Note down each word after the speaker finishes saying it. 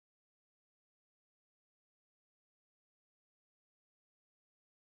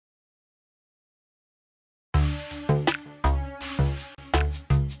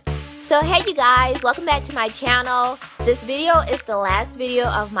So hey you guys, welcome back to my channel. This video is the last video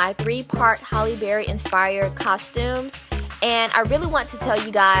of my 3-part Halle Berry inspired costumes. And I really want to tell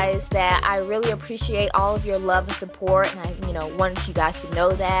you guys that I really appreciate all of your love and support, and I wanted you guys to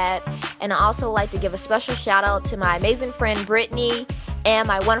know that. And I also like to give a special shout out to my amazing friend Brittany and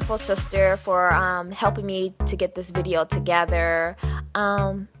my wonderful sister for helping me to get this video together.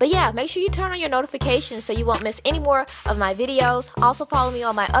 But yeah, make sure you turn on your notifications so you won't miss any more of my videos. Also follow me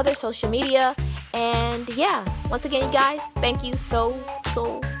on my other social media. And yeah, once again you guys, thank you so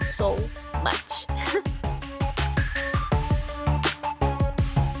much.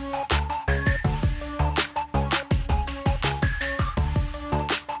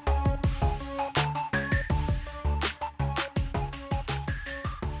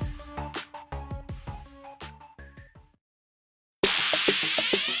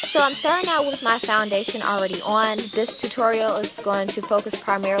 So I'm starting out with my foundation already on. This tutorial is going to focus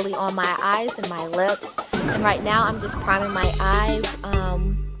primarily on my eyes and my lips. And right now I'm just priming my eyes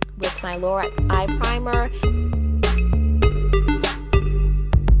with my Lorac Eye Primer.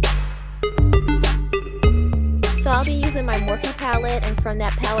 So I'll be using my Morphe palette, and from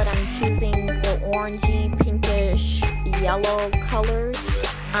that palette I'm choosing the orangey, pinkish, yellow colors.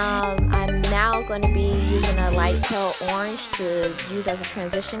 I'm now going to be using a light pale orange to use as a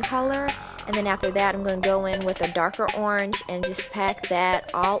transition color, and then after that I'm going to go in with a darker orange and just pack that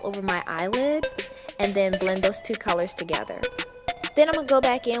all over my eyelid and then blend those two colors together. Then I'm going to go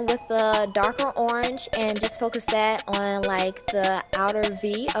back in with the darker orange and just focus that on like the outer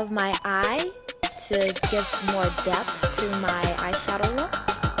V of my eye to give more depth to my eyeshadow look.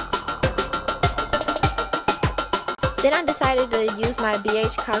 Then I decided to use my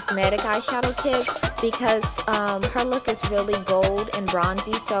BH Cosmetic eyeshadow kit because her look is really gold and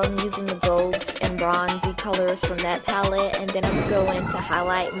bronzy, so I'm using the golds and bronzy colors from that palette. And then I'm going to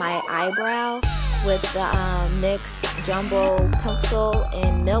highlight my eyebrow with the NYX Jumbo Pencil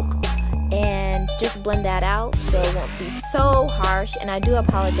in Milk and just blend that out so it won't be so harsh. And I do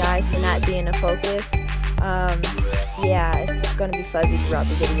apologize for not being a focus. Yeah, it's going to be fuzzy throughout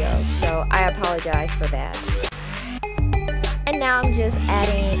the video, so I apologize for that. And now I'm just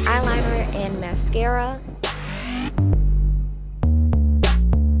adding eyeliner and mascara.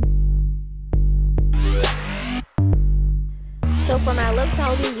 So for my lips,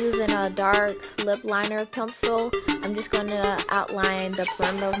 I'll be using a dark lip liner pencil. I'm just going to outline the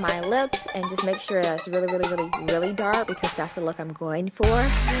perimeter of my lips and just make sure that's really dark because that's the look I'm going for.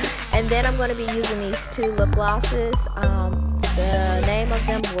 And then I'm going to be using these two lip glosses. The name of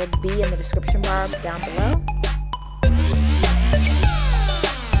them will be in the description bar down below.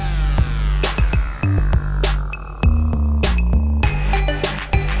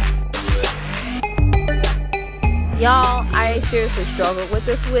 Y'all, I seriously struggled with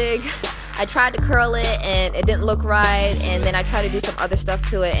this wig. I tried to curl it and it didn't look right, and then I tried to do some other stuff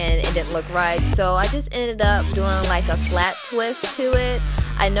to it and it didn't look right. So I just ended up doing like a flat twist to it.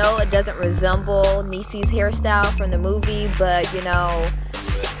 I know it doesn't resemble Niecy's hairstyle from the movie, but I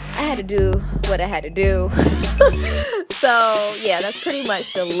had to do what I had to do. So yeah, that's pretty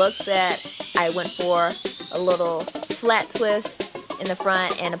much the look that I went for. A little flat twist in the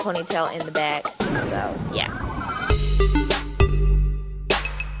front and a ponytail in the back. So yeah.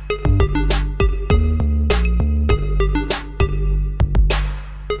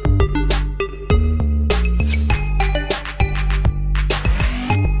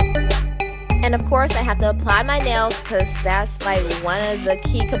 And of course I have to apply my nails because that's like one of the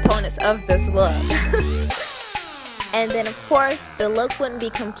key components of this look. And then of course the look wouldn't be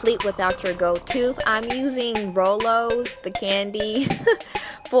complete without your gold tooth. I'm using Rolos, the candy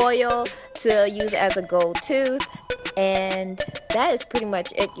foil, to use as a gold tooth. And that is pretty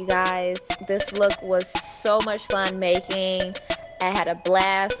much it, you guys. This look was so much fun making. I had a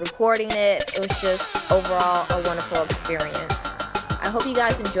blast recording it. It was just overall a wonderful experience. I hope you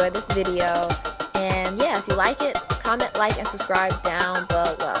guys enjoyed this video, and yeah, if you like it, comment, like, and subscribe down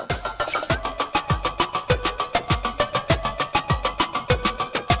below.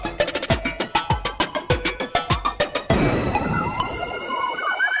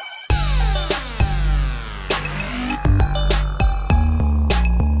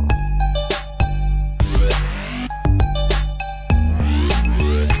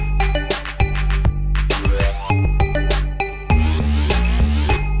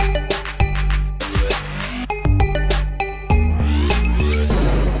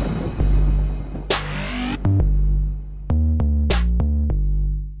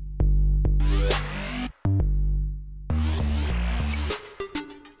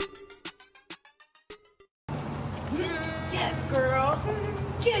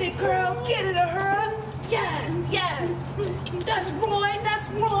 Get it, girl. Get it, her. Yes, yes.